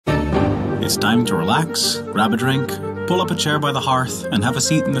It's time to relax, grab a drink, pull up a chair by the hearth, and have a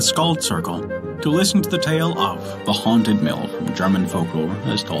seat in the Skald Circle to listen to the tale of the Haunted Mill from German folklore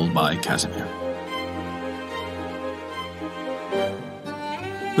as told by Casimir.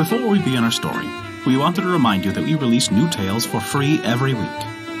 Before we begin our story, we wanted to remind you that we release new tales for free every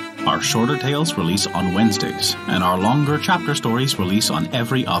week. Our shorter tales release on Wednesdays, and our longer chapter stories release on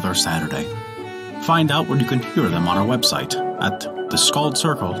every other Saturday. Find out where you can hear them on our website at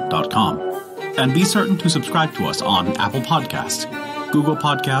theskaldscircle.com. And be certain to subscribe to us on Apple Podcasts, Google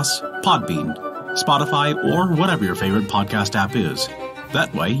Podcasts, Podbean, Spotify, or whatever your favorite podcast app is.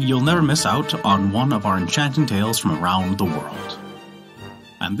 That way, you'll never miss out on one of our enchanting tales from around the world.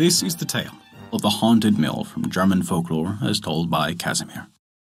 And this is the tale of the Haunted Mill from German folklore as told by Casimir.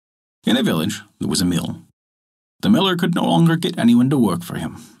 In a village, there was a mill. The miller could no longer get anyone to work for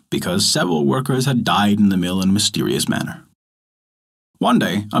him, because several workers had died in the mill in a mysterious manner. One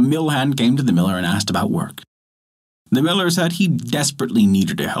day, a mill hand came to the miller and asked about work. The miller said he desperately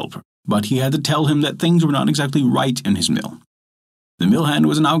needed a helper, but he had to tell him that things were not exactly right in his mill. The mill hand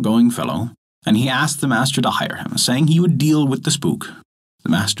was an outgoing fellow, and he asked the master to hire him, saying he would deal with the spook. The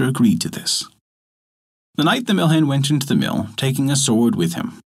master agreed to this. The night the mill hand went into the mill, taking a sword with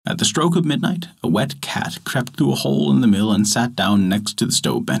him. At the stroke of midnight, a wet cat crept through a hole in the mill and sat down next to the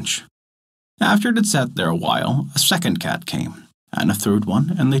stove bench. After it had sat there a while, a second cat came, and a third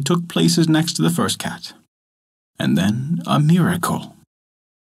one, and they took places next to the first cat. And then a miracle.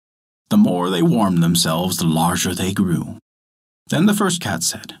 The more they warmed themselves, the larger they grew. Then the first cat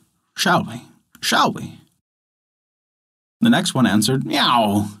said, "Shall we? Shall we?" The next one answered,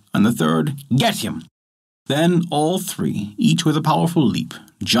 "Meow," and the third, "Get him." Then all three, each with a powerful leap,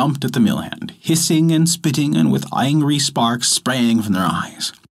 jumped at the mill hand, hissing and spitting and with angry sparks spraying from their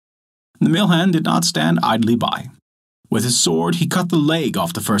eyes. The mill hand did not stand idly by. With his sword, he cut the leg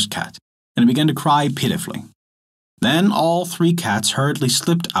off the first cat, and began to cry pitifully. Then all three cats hurriedly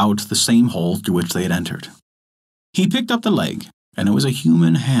slipped out the same hole through which they had entered. He picked up the leg, and it was a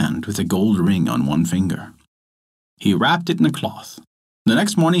human hand with a gold ring on one finger. He wrapped it in a cloth. The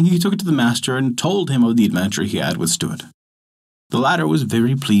next morning he took it to the master and told him of the adventure he had withstood. The latter was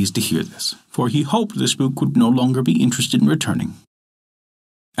very pleased to hear this, for he hoped the spook would no longer be interested in returning.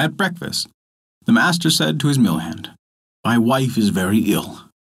 At breakfast, the master said to his mill hand, "My wife is very ill."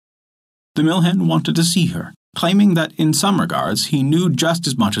 The mill hand wanted to see her, claiming that in some regards he knew just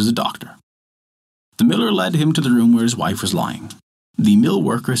as much as a doctor. The miller led him to the room where his wife was lying. The mill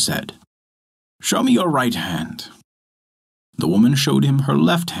worker said, "Show me your right hand." The woman showed him her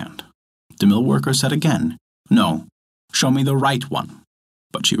left hand. The mill worker said again, "No, show me the right one."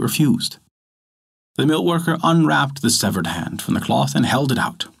 But she refused. The mill worker unwrapped the severed hand from the cloth and held it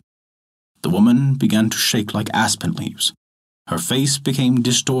out. The woman began to shake like aspen leaves. Her face became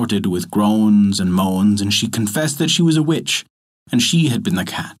distorted with groans and moans, and she confessed that she was a witch, and she had been the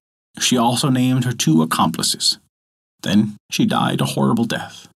cat. She also named her 2 accomplices. Then she died a horrible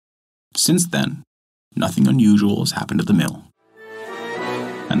death. Since then, nothing unusual has happened at the mill.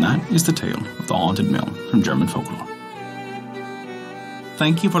 And that is the tale of the Haunted Mill from German folklore.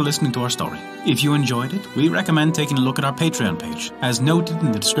 Thank you for listening to our story. If you enjoyed it, we recommend taking a look at our Patreon page, as noted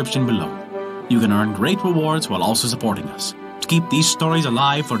in the description below. You can earn great rewards while also supporting us, to keep these stories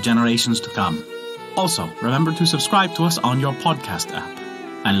alive for generations to come. Also, remember to subscribe to us on your podcast app,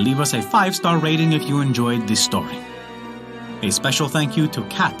 and leave us a 5-star rating if you enjoyed this story. A special thank you to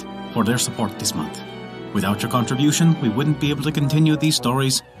Kat for their support this month. Without your contribution, we wouldn't be able to continue these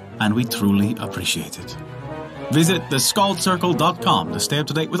stories, and we truly appreciate it. Visit theskaldscircle.com to stay up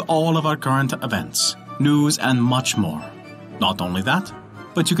to date with all of our current events, news, and much more. Not only that,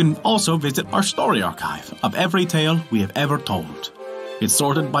 but you can also visit our story archive of every tale we have ever told. It's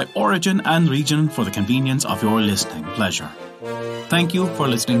sorted by origin and region for the convenience of your listening pleasure. Thank you for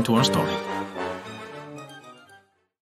listening to our story.